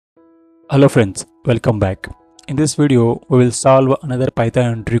Hello friends, welcome back. In this video, we will solve another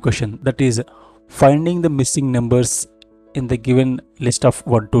Python entry question, that is finding the missing numbers in the given list of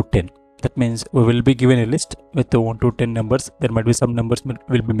 1 to 10. That means we will be given a list with the 1 to 10 numbers. There might be some numbers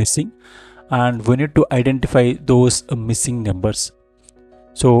will be missing and we need to identify those missing numbers.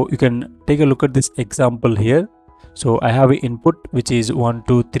 So you can take a look at this example here. So I have an input which is 1,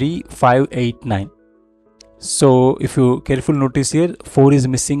 2, 3, 5, 8, 9. So if you carefully notice here, 4 is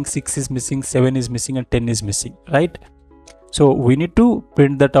missing, 6 is missing, 7 is missing and 10 is missing, right? So we need to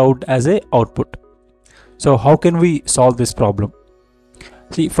print that out as a output. So how can we solve this problem?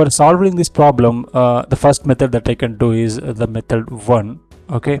 See, for solving this problem, the first method that I can do is the method 1,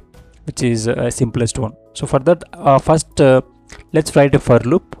 okay, which is simplest one. So for that, first let's write a for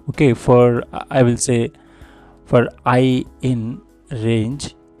loop, okay, for I will say for I in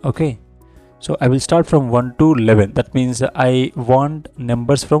range, okay. So I will start from 1 to 11. That means I want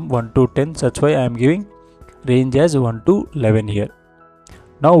numbers from 1 to 10. So that's why I am giving range as 1 to 11 here.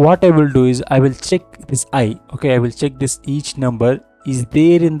 Now what I will do is I will check this I. Okay, I will check this each number is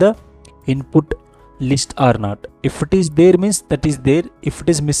there in the input list or not. If it is there means that is there. If it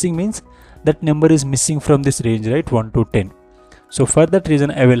is missing means that number is missing from this range, right? 1 to 10. So for that reason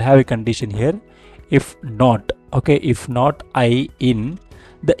I will have a condition here. If not, okay, if not I in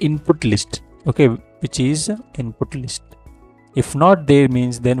the input list, okay, which is input list. If not there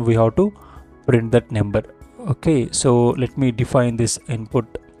means then we have to print that number. Okay, so let me define this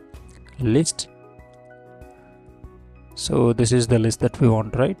input list. So this is the list that we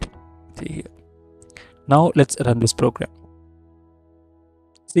want, right? See here. Now let's run this program.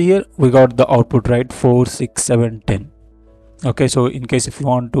 See here, we got the output, right? 4, 6, 7, 10. Okay, so in case if you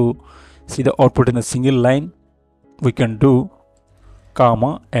want to see the output in a single line, we can do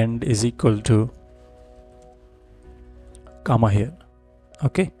comma and is equal to comma here.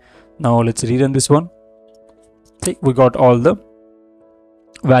 Okay, now let's rerun this one. See, we got all the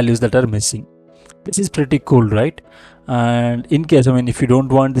values that are missing. This is pretty cool, right? And in case, I mean, if you don't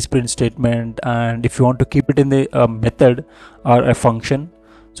want this print statement and if you want to keep it in the method or a function,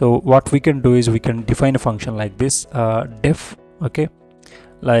 so what we can do is we can define a function like this, def, okay,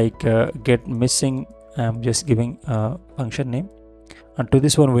 like get missing. I'm just giving a function name, and to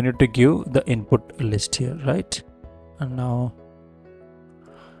this one we need to give the input list here, right? And now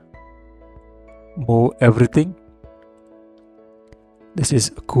move everything. This is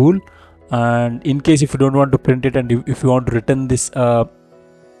cool. And in case if you don't want to print it and if you want to return this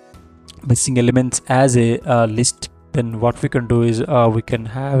missing elements as a list, then what we can do is we can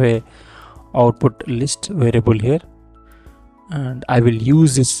have a output list variable here, and I will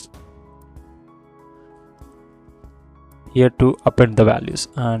use this here to append the values.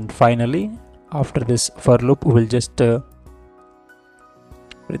 And finally after this for loop we will just print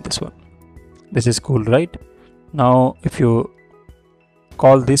this one. This is cool, right? Now if you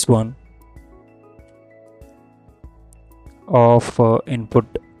call this one of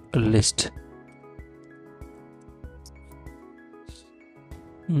input list,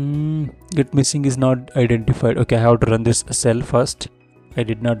 get missing is not identified. Okay, I have to run this cell first. I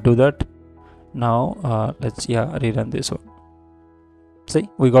did not do that. Now let's rerun this one. See,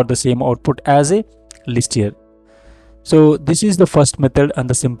 we got the same output as a list here. So this is the first method and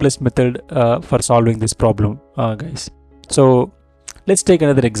the simplest method for solving this problem, guys. So let's take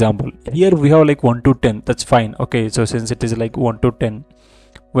another example. Here we have like 1 to 10. That's fine. Okay, so since it is like 1 to 10,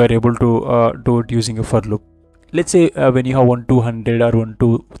 we're able to do it using a for loop. Let's say when you have 1 to 100 or 1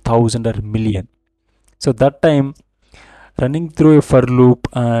 to 1000 or million, so that time running through a for loop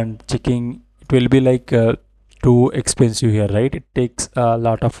and checking, it will be like too expensive here, right? It takes a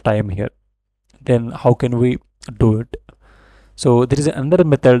lot of time here. Then how can we do it? So there is another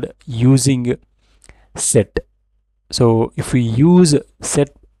method using set. So if we use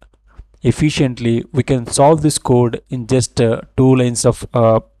set efficiently, we can solve this code in just 2 lines of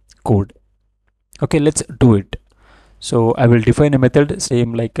code. Okay, let's do it. So I will define a method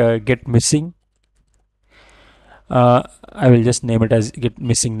same like get missing. I will just name it as get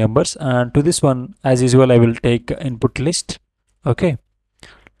missing numbers, and to this one as usual I will take input list. Okay,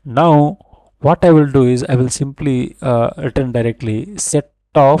 now what I will do is I will simply return directly set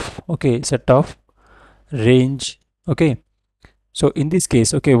of, okay, set of range. Okay, so in this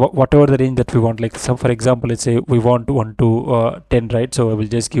case, okay, whatever the range that we want, like some, for example, let's say we want 1 to 10, right? So I will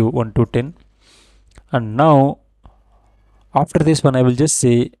just give 1 to 10, and now after this one I will just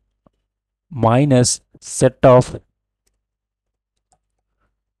say minus set of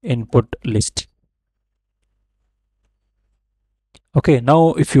input list. Okay,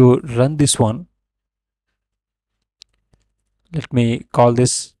 now if you run this one, let me call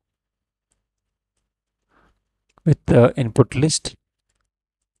this with the input list.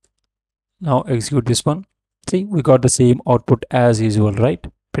 Now execute this one. See, we got the same output as usual, right?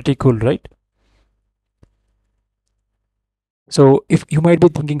 Pretty cool, right? So if you might be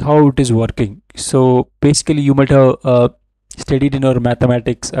thinking how it is working, so basically you might have studied in your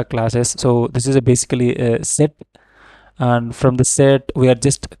mathematics classes. So this is a basically a set, and from the set we are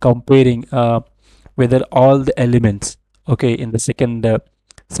just comparing whether all the elements, okay, in the second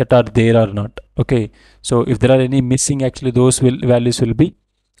set are there or not. Okay, so if there are any missing, actually those will values will be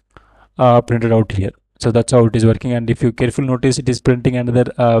printed out here. So that's how it is working. And if you carefully notice, it is printing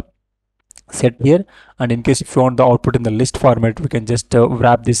another set here. And in case if you want the output in the list format, we can just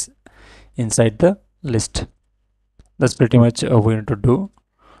wrap this inside the list. That's pretty much we need to do.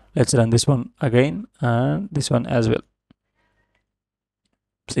 Let's run this one again and this one as well.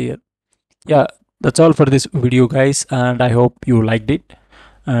 See here. Yeah, that's all for this video, guys, and I hope you liked it.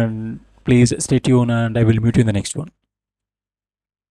 And please stay tuned, and I will meet you in the next one.